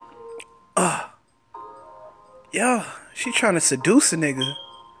Yeah, she trying to seduce a nigga.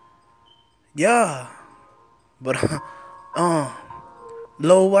 Yeah, but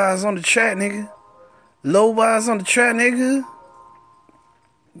low wise on the track, nigga. Low wise on the track, nigga.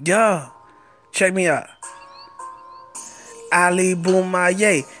 Yeah, check me out. Ali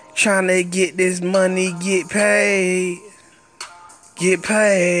Bomaye, tryna get this money, get paid. Get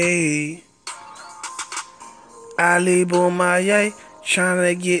paid. Ali Bomaye,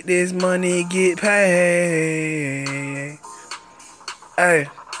 tryna get this money, get paid. Hey.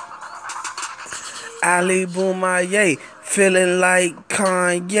 Ali Bomaye, feeling like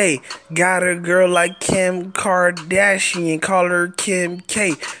Kanye. Got a girl like Kim Kardashian, call her Kim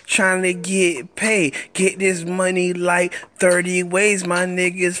K. Trying to get paid, get this money like 30 ways. My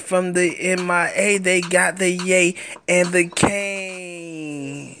niggas from the MIA, they got the yay and the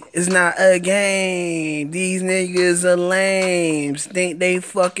cane. It's not a game. These niggas are lames. Think they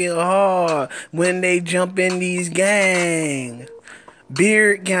fucking hard when they jump in these gangs.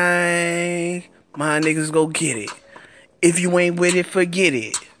 Beard gang. My niggas go get it. If you ain't with it, forget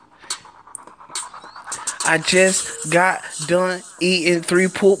it. I just got done eating 3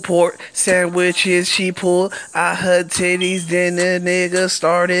 pulled pork sandwiches. She pulled out her titties, then the nigga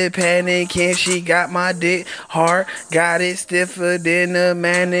started panicking. She got my dick hard, got it stiffer than a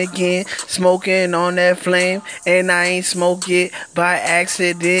mannequin. Smoking on that flame, and I ain't smoke it by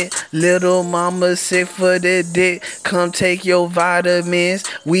accident. Little mama sick for the dick. Come take your vitamins.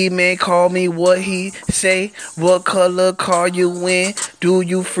 We may call me what he say. What color car you in? Do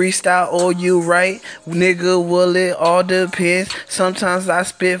you freestyle or you write? Nigga, well, it all depends. Sometimes I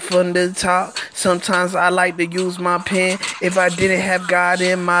spit from the top. Sometimes I like to use my pen. If I didn't have God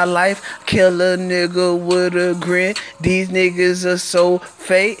in my life, kill a nigga with a grin. These niggas are so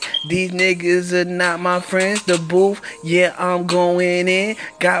fake. These niggas are not my friends. The booth, yeah, I'm going in.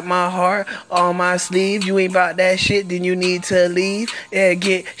 Got my heart on my sleeve. You ain't about that shit, then you need to leave. Yeah,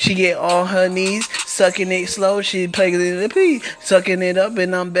 she get on her knees. Sucking it slow, she playing the pee. Sucking it up,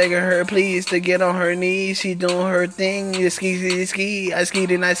 and I'm begging her please to get on her knees. She doing her thing. You ski. I ski,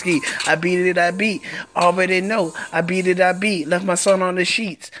 then I ski. I beat it, I beat. Already know. I beat it, I beat. Left my son on the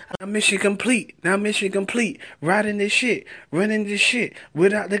sheets. Now mission complete. Riding this shit. Running this shit.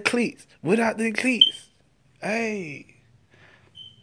 Without the cleats. Hey.